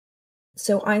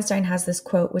So Einstein has this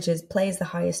quote, which is play is the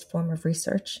highest form of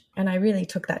research. And I really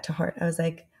took that to heart. I was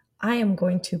like, I am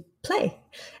going to play.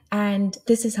 And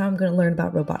this is how I'm going to learn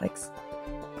about robotics.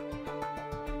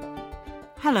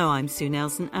 Hello, I'm Sue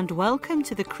Nelson and welcome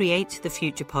to the Create the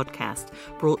Future podcast,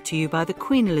 brought to you by the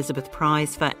Queen Elizabeth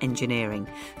Prize for Engineering,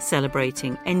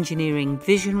 celebrating engineering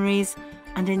visionaries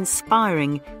and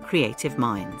inspiring creative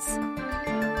minds.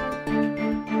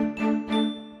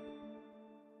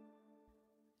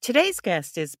 Today's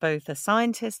guest is both a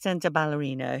scientist and a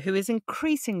ballerina who is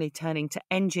increasingly turning to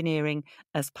engineering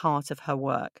as part of her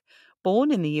work.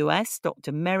 Born in the US,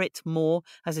 Dr. Merritt Moore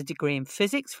has a degree in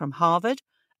physics from Harvard,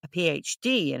 a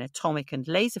PhD in atomic and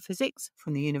laser physics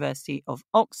from the University of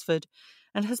Oxford,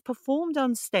 and has performed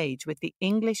on stage with the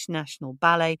English National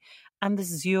Ballet and the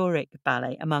Zurich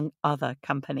Ballet, among other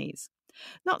companies.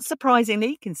 Not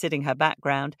surprisingly, considering her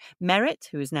background, Merritt,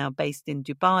 who is now based in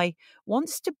Dubai,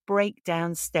 wants to break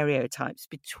down stereotypes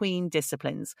between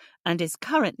disciplines and is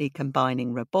currently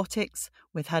combining robotics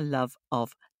with her love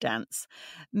of dance.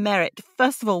 Merritt,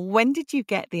 first of all, when did you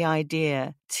get the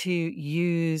idea to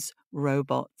use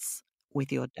robots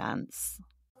with your dance?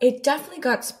 It definitely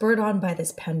got spurred on by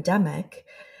this pandemic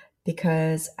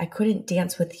because I couldn't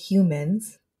dance with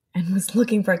humans and was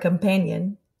looking for a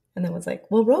companion. And then was like,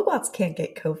 well, robots can't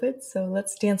get COVID, so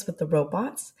let's dance with the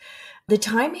robots. The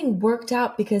timing worked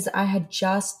out because I had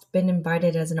just been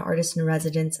invited as an artist in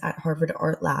residence at Harvard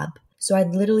Art Lab. So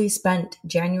I'd literally spent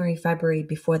January, February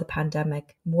before the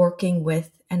pandemic working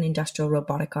with an industrial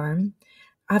robotic arm.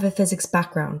 I have a physics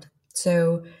background,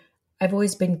 so I've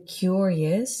always been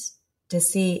curious to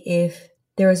see if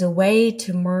there is a way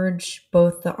to merge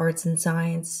both the arts and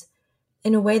science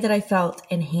in a way that I felt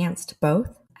enhanced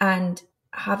both. And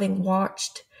having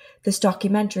watched this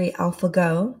documentary,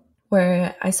 AlphaGo,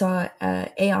 where I saw an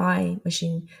AI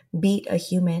machine beat a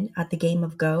human at the game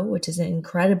of Go, which is an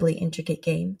incredibly intricate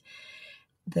game,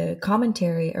 the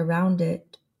commentary around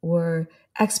it were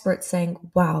experts saying,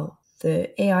 wow,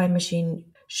 the AI machine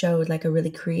showed like a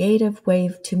really creative way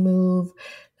to move,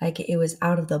 like it was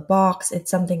out of the box.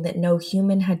 It's something that no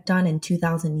human had done in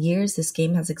 2,000 years. This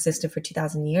game has existed for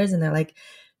 2,000 years. And they're like,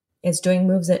 it's doing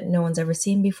moves that no one's ever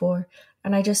seen before.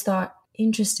 And I just thought,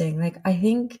 interesting. Like, I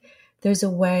think there's a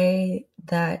way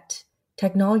that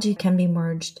technology can be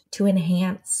merged to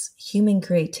enhance human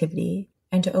creativity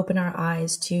and to open our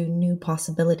eyes to new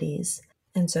possibilities.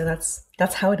 And so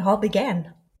that's how it all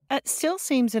began. It still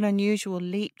seems an unusual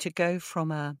leap to go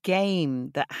from a game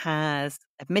that has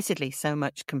admittedly so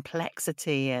much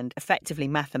complexity and effectively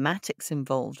mathematics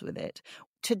involved with it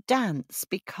to dance,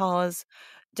 because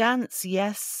dance,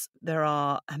 yes, there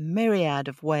are a myriad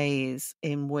of ways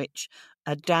in which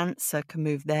a dancer can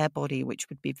move their body, which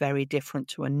would be very different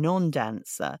to a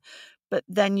non-dancer. But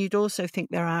then you'd also think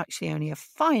there are actually only a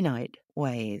finite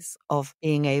ways of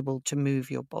being able to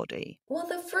move your body. Well,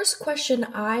 the first question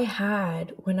I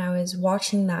had when I was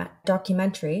watching that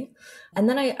documentary, and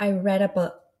then I read up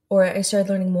I started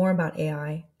learning more about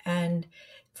AI. And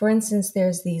for instance,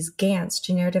 there's these GANs,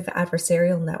 generative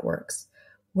adversarial networks,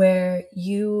 where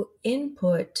you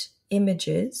input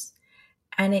images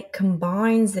and it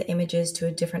combines the images to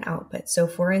a different output. So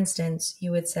for instance,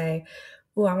 you would say,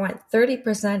 oh, I want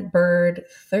 30% bird,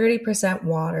 30%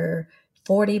 water,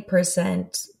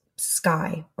 40%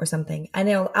 sky or something. And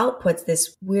it'll output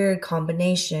this weird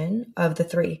combination of the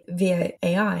three via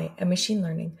AI and machine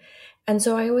learning. And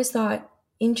so I always thought,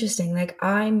 interesting, like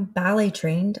I'm ballet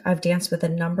trained. I've danced with a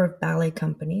number of ballet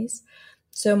companies.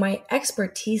 So my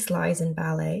expertise lies in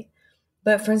ballet.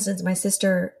 But for instance, my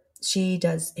sister, she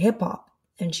does hip hop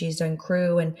and she's done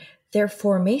crew, and their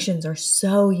formations are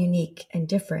so unique and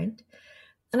different.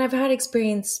 And I've had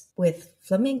experience with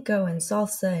flamenco and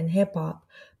salsa and hip hop,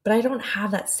 but I don't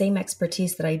have that same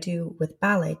expertise that I do with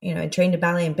ballet. You know, I trained in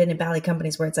ballet and been in ballet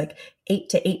companies where it's like 8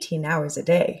 to 18 hours a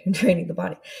day training the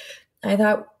body. I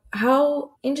thought,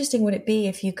 how interesting would it be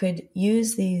if you could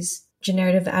use these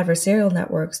generative adversarial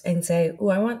networks and say, oh,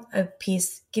 I want a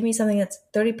piece, give me something that's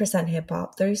 30% hip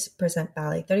hop, 30%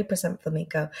 ballet, 30%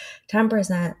 flamenco,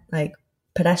 10% like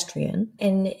pedestrian.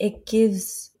 And it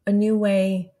gives a new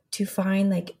way to find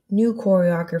like new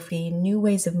choreography, new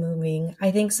ways of moving.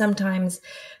 I think sometimes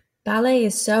ballet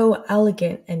is so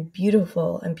elegant and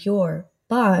beautiful and pure,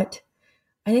 but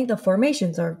I think the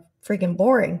formations are freaking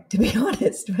boring, to be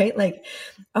honest, right? Like,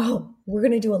 oh, we're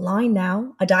going to do a line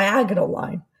now, a diagonal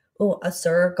line. Oh, a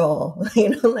circle,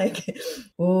 like,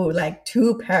 oh, like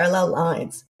two parallel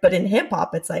lines. But in hip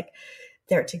hop, it's like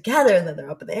they're together and then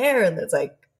they're up in the air and it's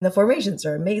like the formations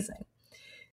are amazing.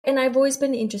 And I've always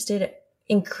been interested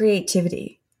in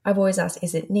creativity. I've always asked,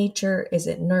 is it nature? Is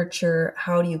it nurture?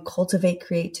 How do you cultivate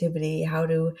creativity? How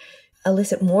to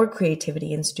elicit more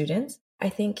creativity in students? I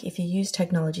think if you use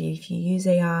technology, if you use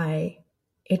AI,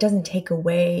 it doesn't take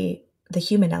away the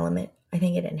human element. I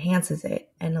think it enhances it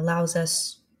and allows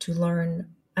us to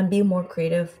learn and be more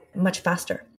creative much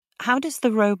faster. How does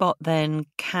the robot then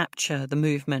capture the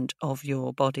movement of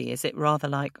your body? Is it rather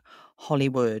like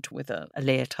Hollywood with a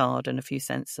leotard and a few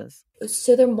sensors?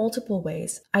 So there are multiple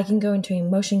ways. I can go into a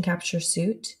motion capture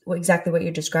suit, exactly what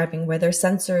you're describing, where there are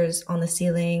sensors on the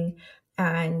ceiling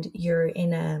and you're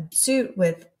in a suit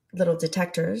with little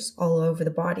detectors all over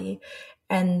the body.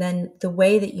 And then the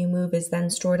way that you move is then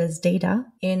stored as data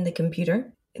in the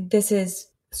computer. This is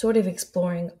sort of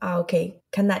exploring, okay,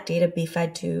 can that data be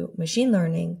fed to machine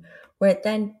learning, where it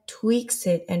then tweaks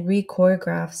it and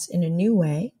re-choreographs in a new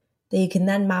way that you can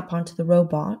then map onto the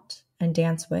robot and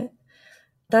dance with.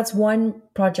 That's one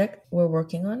project we're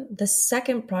working on. The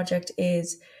second project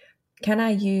is, can I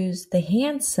use the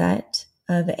handset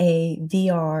of a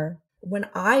VR? When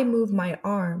I move my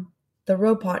arm, the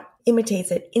robot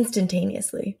imitates it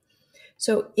instantaneously.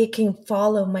 So it can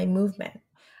follow my movement.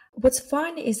 What's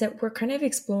fun is that we're kind of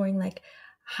exploring like,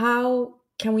 how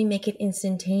can we make it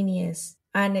instantaneous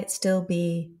and it still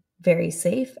be very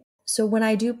safe? So when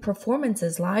I do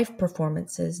performances, live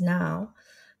performances now,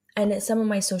 and at some of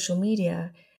my social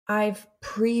media, I've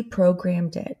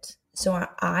pre-programmed it. So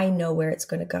I know where it's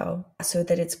going to go so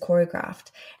that it's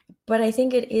choreographed. But I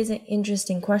think it is an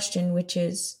interesting question, which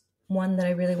is one that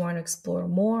I really want to explore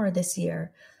more this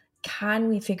year. Can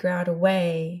we figure out a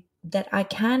way that I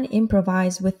can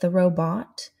improvise with the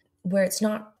robot where it's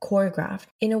not choreographed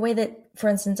in a way that, for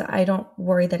instance, I don't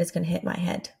worry that it's going to hit my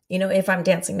head, if I'm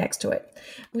dancing next to it,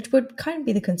 which would kind of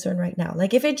be the concern right now.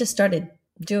 Like if it just started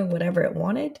doing whatever it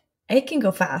wanted, it can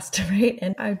go fast, right?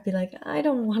 And I'd be like, I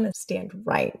don't want to stand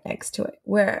right next to it.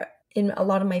 Where in a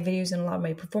lot of my videos and a lot of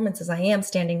my performances, I am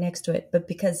standing next to it, but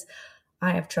because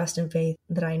I have trust and faith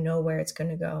that I know where it's going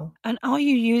to go. And are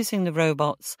you using the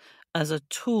robots as a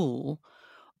tool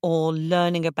or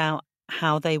learning about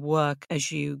how they work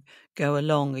as you go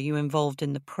along? Are you involved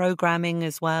in the programming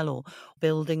as well, or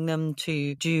building them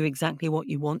to do exactly what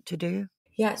you want to do?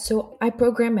 Yeah, so I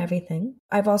program everything.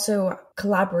 I've also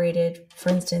collaborated, for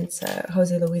instance,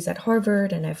 Jose Luis at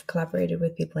Harvard, and I've collaborated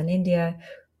with people in India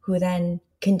who then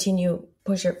continue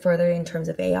push it further in terms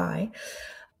of AI.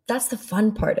 That's the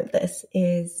fun part of this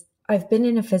is I've been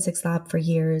in a physics lab for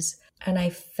years, and I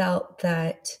felt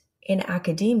that in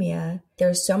academia,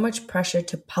 there's so much pressure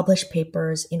to publish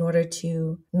papers in order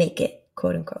to make it,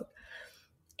 quote unquote.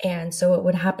 And so what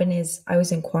would happen is I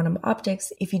was in quantum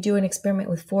optics. If you do an experiment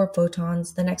with 4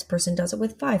 photons, the next person does it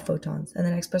with 5 photons, and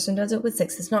the next person does it with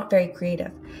 6. It's not very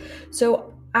creative.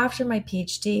 So after my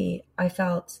PhD, I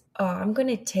felt, I'm going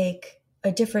to take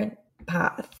a different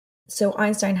path. So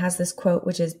Einstein has this quote,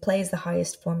 which is, play is the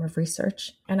highest form of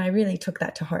research. And I really took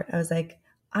that to heart. I was like,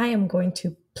 I am going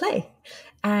to play.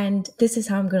 And this is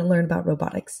how I'm going to learn about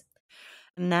robotics.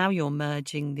 Now you're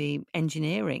merging the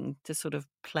engineering to sort of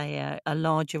play a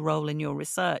larger role in your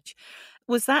research.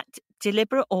 Was that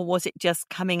deliberate, or was it just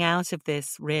coming out of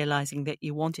this, realizing that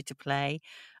you wanted to play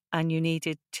and you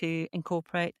needed to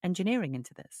incorporate engineering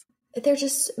into this? They're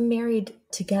just married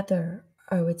together,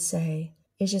 I would say.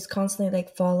 It's just constantly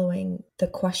like following the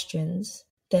questions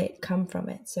that come from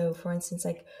it. So for instance,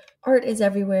 like art is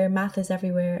everywhere, math is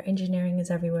everywhere, engineering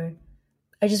is everywhere.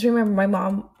 I just remember my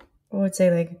mom would say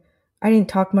like, I didn't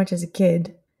talk much as a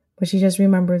kid, but she just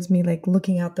remembers me like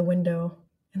looking out the window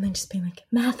and then just being like,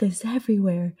 math is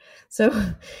everywhere. So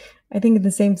I think in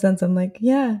the same sense, I'm like,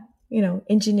 yeah,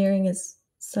 engineering is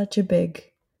such a big,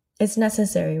 it's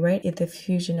necessary, right? At the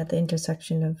fusion, at the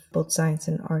intersection of both science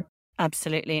and art.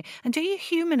 Absolutely. And do you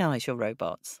humanize your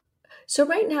robots? So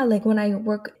right now, like when I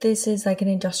work, this is like an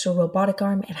industrial robotic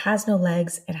arm. It has no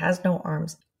legs. It has no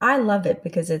arms. I love it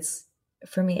because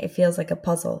for me, it feels like a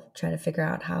puzzle trying to figure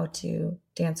out how to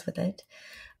dance with it.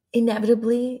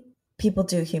 Inevitably, people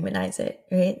do humanize it,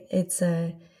 right?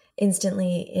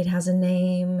 Instantly, it has a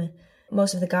name.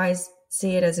 Most of the guys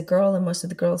see it as a girl and most of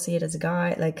the girls see it as a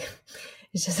guy. Like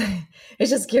it's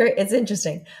just scary. It's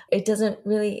interesting. It doesn't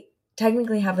really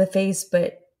technically have a face,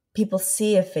 but people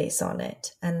see a face on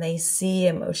it and they see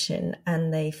emotion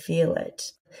and they feel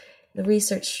it. The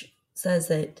research says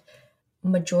that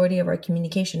majority of our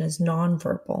communication is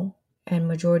nonverbal and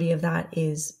majority of that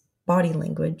is body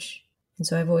language. And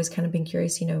so I've always kind of been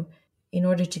curious, in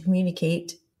order to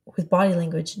communicate with body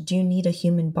language, do you need a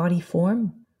human body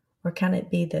form or can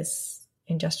it be this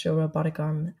industrial robotic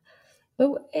arm?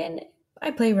 And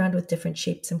I play around with different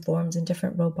shapes and forms and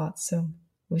different robots, so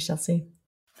we shall see.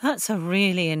 That's a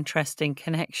really interesting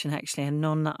connection, actually, and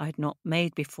none that I'd not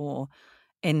made before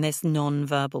in this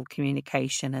non-verbal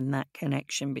communication and that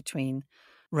connection between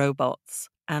robots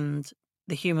and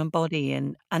the human body.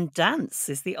 And dance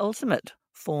is the ultimate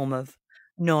form of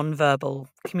non-verbal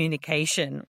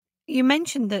communication. You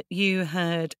mentioned that you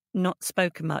had not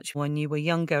spoken much when you were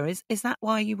younger. Is that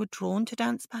why you were drawn to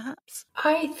dance, perhaps?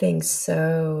 I think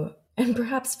so. And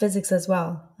perhaps physics as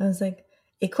well. I was like,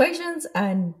 equations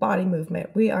and body movement,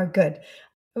 we are good.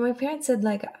 And my parents said,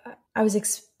 like, I was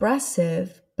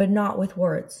expressive, but not with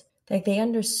words. Like, they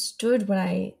understood what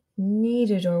I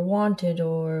needed or wanted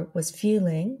or was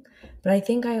feeling. But I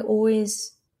think I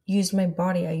always used my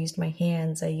body, I used my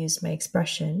hands, I used my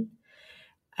expression.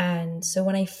 And so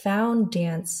when I found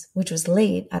dance, which was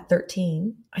late at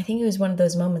 13, I think it was one of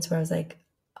those moments where I was like,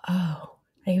 oh,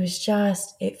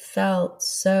 it felt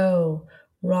so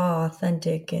raw,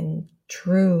 authentic, and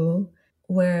true.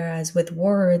 Whereas with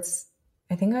words,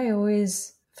 I think I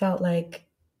always felt like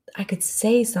I could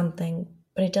say something,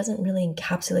 but it doesn't really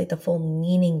encapsulate the full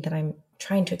meaning that I'm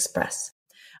trying to express.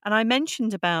 And I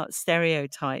mentioned about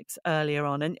stereotypes earlier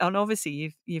on, and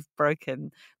obviously you've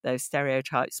broken those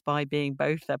stereotypes by being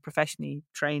both a professionally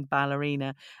trained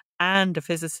ballerina and a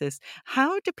physicist.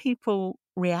 How do people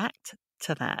react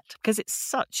to that? Because it's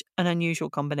such an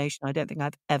unusual combination. I don't think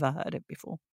I've ever heard it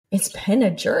before. It's been a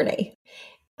journey.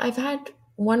 I've had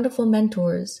wonderful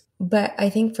mentors, but I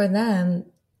think for them,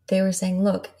 they were saying,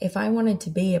 look, if I wanted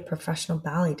to be a professional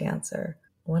ballet dancer,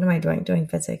 what am I doing? Doing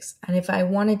physics. And if I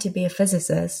wanted to be a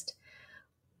physicist,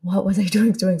 what was I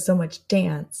doing so much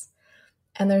dance?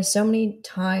 And there's so many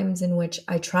times in which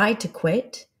I tried to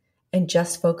quit and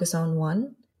just focus on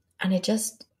one, and it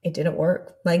didn't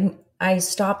work. Like, I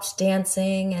stopped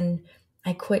dancing and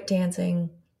I quit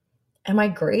dancing, and my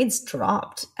grades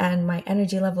dropped and my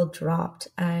energy level dropped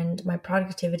and my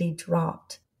productivity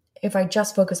dropped. If I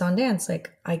just focus on dance,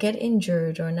 like, I get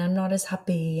injured or I'm not as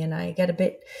happy and I get a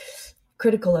bit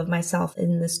critical of myself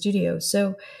in the studio.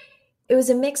 So it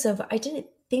was a mix of, I didn't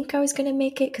think I was going to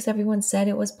make it because everyone said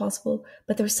it was possible,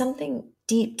 but there was something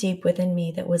deep, deep within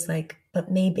me that was like, but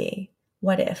maybe,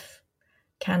 what if?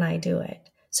 Can I do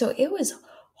it? So it was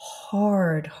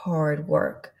hard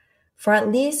work for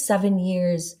at least 7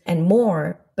 years and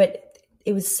more, but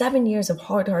it was 7 years of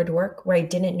hard work where I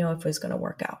didn't know if it was going to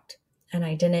work out. And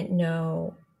I didn't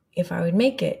know if I would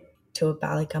make it to a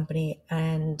ballet company.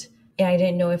 And I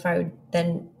didn't know if I would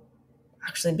then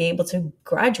actually be able to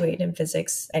graduate in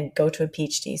physics and go to a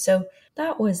PhD. So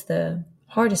that was the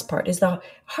hardest part. Is the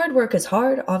hard work is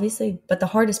hard, obviously, but the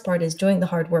hardest part is doing the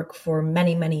hard work for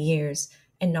many, many years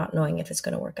and not knowing if it's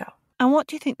going to work out. And what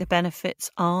do you think the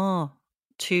benefits are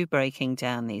to breaking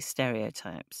down these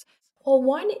stereotypes? Well,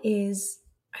 one is,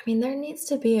 there needs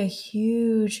to be a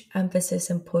huge emphasis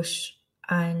and push,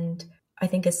 and I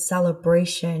think a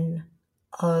celebration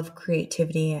of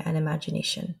creativity and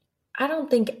imagination. I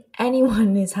don't think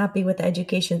anyone is happy with the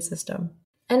education system.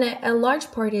 And a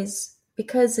large part is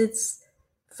because it's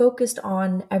focused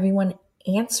on everyone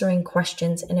answering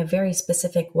questions in a very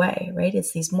specific way, right?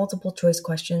 It's these multiple choice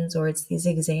questions or it's these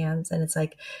exams, and it's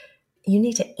like, you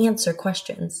need to answer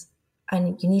questions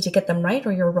and you need to get them right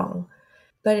or you're wrong.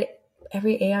 But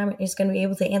every AI is going to be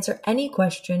able to answer any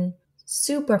question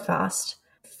super fast.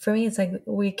 For me, it's like,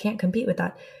 we can't compete with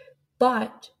that.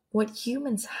 But what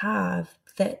humans have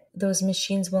that those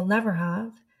machines will never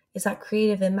have is that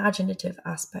creative, imaginative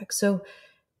aspect. So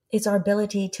it's our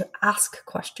ability to ask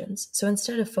questions. So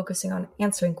instead of focusing on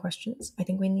answering questions, I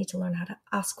think we need to learn how to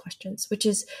ask questions, which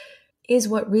is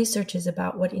what research is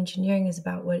about, what engineering is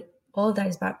about, what all of that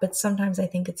is about. But sometimes I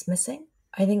think it's missing.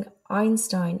 I think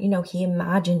Einstein, he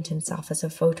imagined himself as a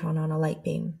photon on a light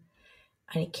beam,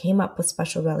 and he came up with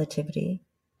special relativity.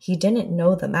 He didn't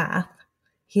know the math.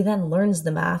 He then learns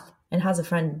the math and has a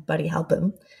friend buddy help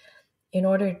him in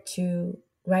order to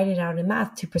write it out in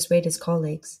math to persuade his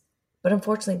colleagues. But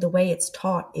unfortunately, the way it's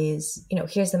taught is,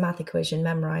 here's the math equation,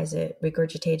 memorize it,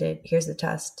 regurgitate it, here's the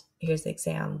test, here's the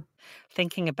exam.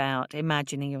 Thinking about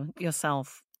imagining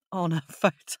yourself on a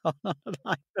photon on a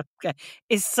light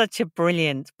is such a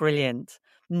brilliant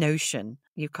notion.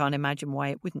 You can't imagine why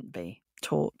it wouldn't be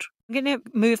taught. I'm going to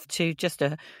move to just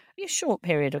a short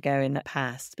period ago in the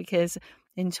past, because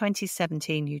in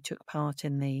 2017 you took part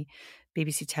in the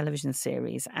BBC television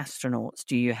series Astronauts,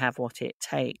 Do You Have What It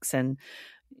Takes? And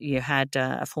you had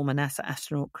a former NASA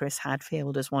astronaut, Chris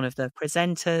Hadfield, as one of the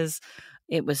presenters.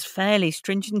 It was fairly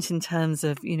stringent in terms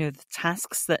of, the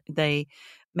tasks that they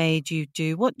made you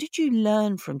do. What did you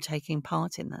learn from taking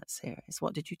part in that series?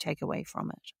 What did you take away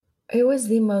from it? It was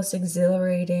the most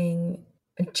exhilarating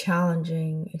and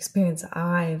challenging experience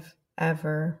I've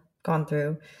ever gone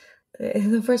through.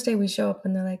 The first day we show up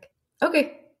and they're like,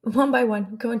 okay, one by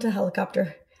one, go into a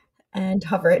helicopter and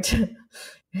hover it.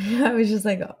 I was just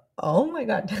like, oh my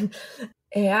God.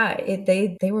 Yeah,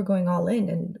 they were going all in,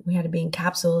 and we had to be in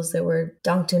capsules that were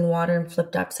dunked in water and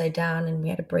flipped upside down, and we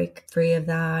had to break free of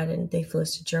that. And they flew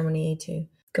us to Germany to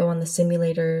go on the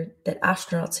simulator that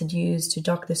astronauts had used to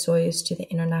dock the Soyuz to the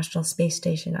International Space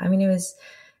Station. I mean, it was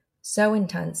so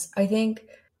intense. I think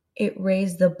it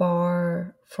raised the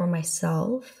bar for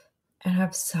myself, and I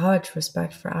have such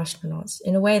respect for astronauts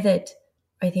in a way that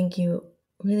I think you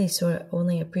really sort of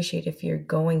only appreciate if you're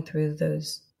going through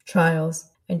those trials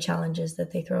and challenges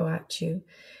that they throw at you.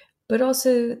 But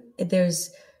also,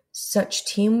 there's such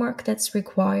teamwork that's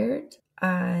required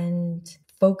and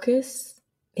focus.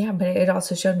 Yeah, but it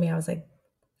also showed me, I was like,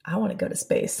 I want to go to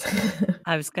space.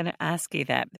 I was going to ask you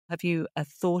that. Have you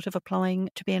thought of applying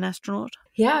to be an astronaut?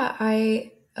 Yeah,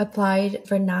 I applied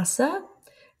for NASA.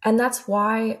 And that's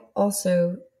why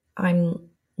also I'm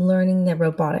learning the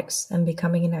robotics and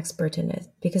becoming an expert in it,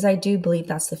 because I do believe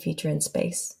that's the future in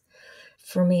space.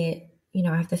 For me,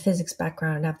 I have the physics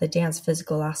background, I have the dance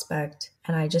physical aspect,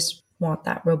 and I just want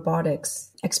that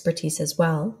robotics expertise as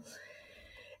well.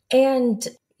 And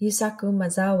Yusaku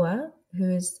Maezawa,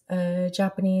 who's a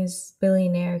Japanese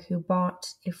billionaire who bought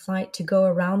a flight to go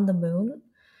around the moon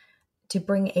to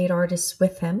bring 8 artists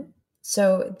with him.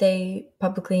 So they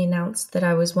publicly announced that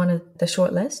I was one of the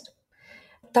shortlist.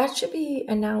 That should be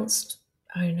announced,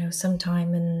 I don't know,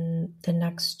 sometime in the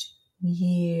next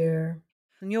year.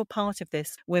 And you're part of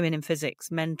this Women in Physics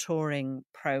mentoring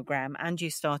program, and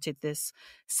you started this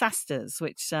SASTERS,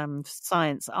 which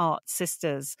Science Art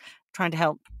Sisters, trying to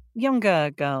help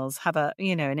younger girls have an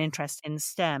interest in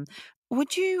STEM.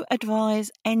 Would you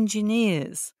advise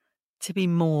engineers to be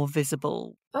more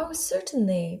visible? Oh,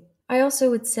 certainly. I also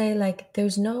would say,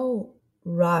 there's no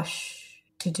rush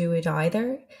to do it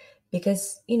either,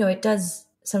 because, it does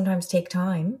sometimes take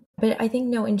time. But I think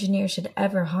no engineer should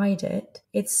ever hide it.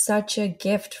 It's such a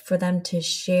gift for them to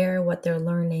share what they're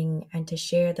learning and to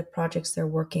share the projects they're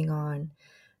working on.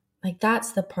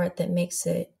 That's the part that makes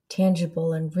it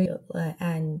tangible and real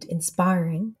and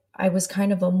inspiring. I was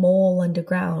kind of a mole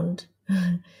underground,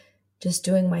 just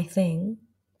doing my thing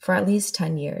for at least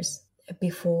 10 years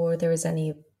before there was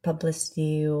any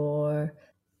publicity or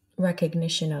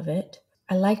recognition of it.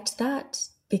 I liked that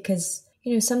because,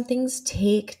 some things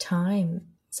take time.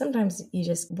 Sometimes you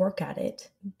just work at it.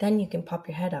 Then you can pop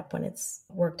your head up when it's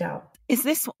worked out. Is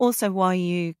this also why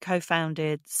you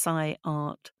co-founded Sci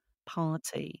Art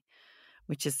Party,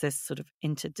 which is this sort of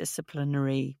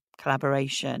interdisciplinary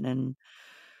collaboration, and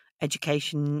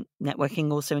education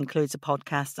networking also includes a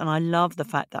podcast? And I love the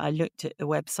fact that I looked at the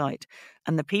website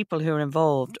and the people who are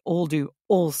involved all do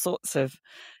all sorts of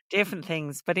different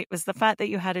things, but it was the fact that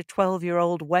you had a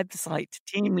 12-year-old website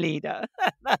team leader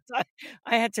that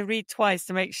I had to read twice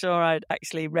to make sure I'd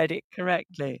actually read it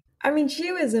correctly. I mean,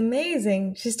 she was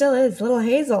amazing. She still is, little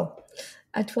Hazel.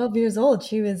 At 12 years old,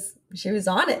 she was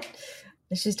on it.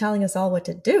 She's telling us all what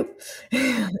to do.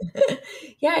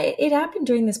 Yeah, it happened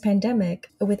during this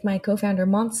pandemic with my co-founder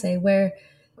Montse, where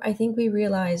I think we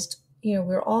realized, we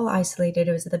were all isolated.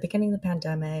 It was at the beginning of the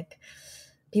pandemic.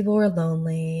 People were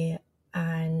lonely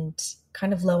and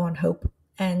kind of low on hope.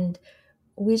 And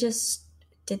we just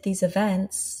did these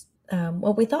events,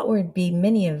 what we thought would be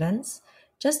mini events,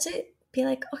 just to be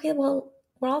like, okay, well,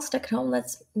 we're all stuck at home.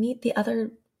 Let's meet the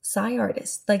other Sci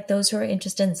artists, those who are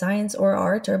interested in science or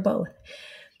art or both.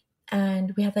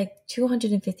 And we had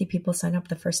 250 people sign up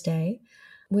the first day,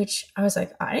 which I was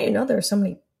like, I didn't know there were so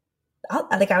many.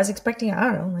 I was expecting, I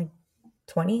don't know,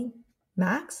 20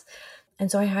 max. And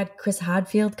so I had Chris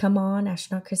Hadfield come on,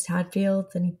 astronaut Chris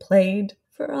Hadfield, and he played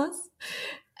for us,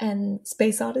 and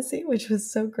Space Odyssey, which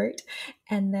was so great.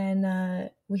 And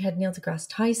then we had Neil deGrasse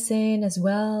Tyson as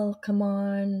well come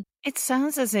on. It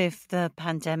sounds as if the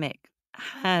pandemic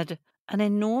had an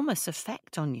enormous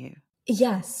effect on you.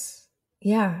 Yes.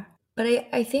 Yeah. But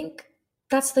I think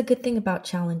that's the good thing about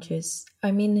challenges.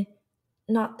 I mean,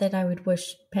 not that I would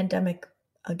wish pandemic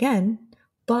again,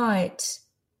 but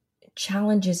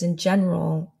challenges in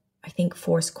general, I think,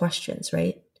 force questions,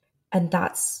 right? And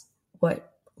that's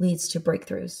what leads to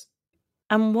breakthroughs.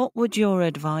 And what would your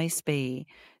advice be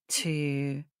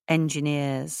to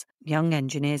engineers, young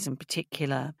engineers in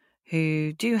particular,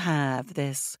 who do have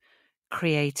this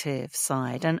creative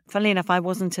side? And funnily enough, I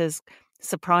wasn't as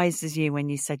surprised as you when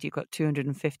you said you got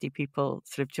 250 people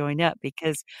sort of join up,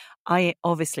 because I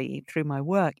obviously, through my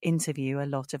work, interview a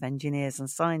lot of engineers and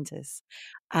scientists.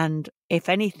 And if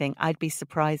anything, I'd be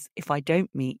surprised if I don't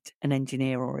meet an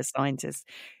engineer or a scientist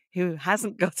who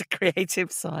hasn't got a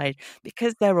creative side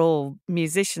because they're all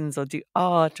musicians or do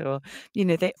art or,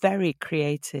 they're very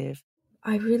creative.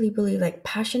 I really believe like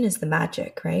passion is the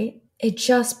magic, right? It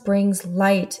just brings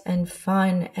light and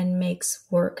fun and makes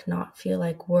work not feel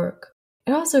like work.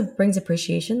 It also brings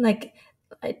appreciation. Like,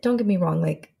 don't get me wrong,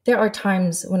 like there are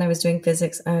times when I was doing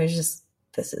physics and I was just,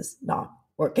 this is not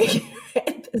working.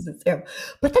 This is terrible.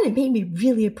 But then it made me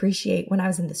really appreciate when I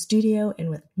was in the studio and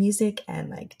with music and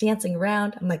like dancing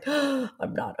around. I'm like, oh,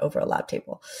 I'm not over a lab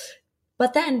table.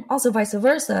 But then also vice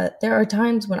versa, there are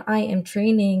times when I am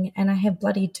training and I have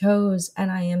bloody toes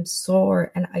and I am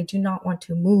sore and I do not want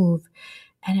to move.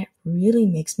 And it really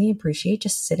makes me appreciate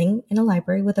just sitting in a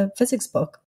library with a physics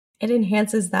book. It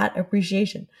enhances that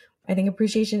appreciation. I think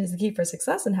appreciation is the key for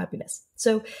success and happiness.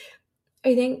 So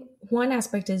I think one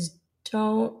aspect is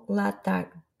don't let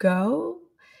that go.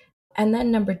 And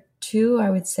then number two, I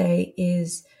would say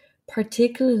is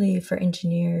particularly for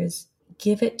engineers,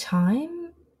 give it time.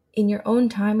 In your own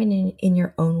time and in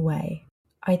your own way.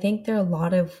 I think there are a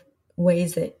lot of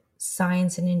ways that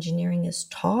science and engineering is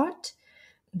taught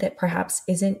that perhaps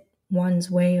isn't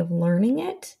one's way of learning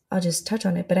it. I'll just touch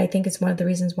on it, but I think it's one of the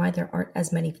reasons why there aren't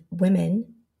as many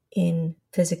women in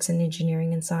physics and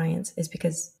engineering and science is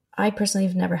because I personally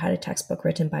have never had a textbook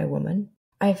written by a woman.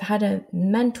 I've had a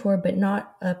mentor, but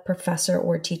not a professor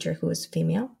or teacher who is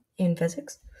female in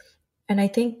physics. And I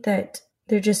think that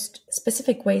there are just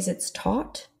specific ways it's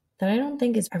taught that I don't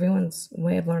think is everyone's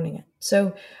way of learning it.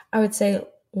 So I would say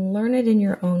learn it in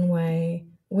your own way,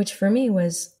 which for me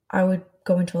was I would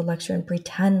go into a lecture and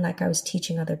pretend like I was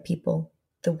teaching other people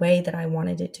the way that I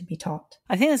wanted it to be taught.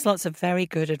 I think there's lots of very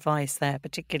good advice there,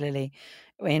 particularly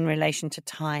in relation to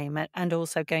time and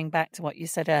also going back to what you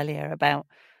said earlier about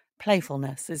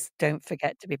playfulness is don't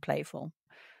forget to be playful.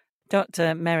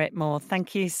 Dr. Merit Moore,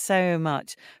 thank you so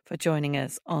much for joining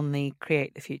us on the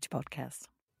Create the Future podcast.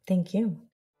 Thank you.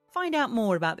 Find out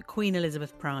more about the Queen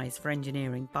Elizabeth Prize for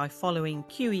Engineering by following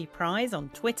QE Prize on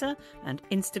Twitter and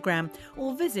Instagram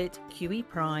or visit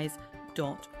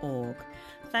qeprize.org.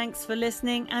 Thanks for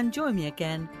listening and join me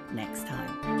again next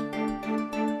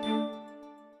time.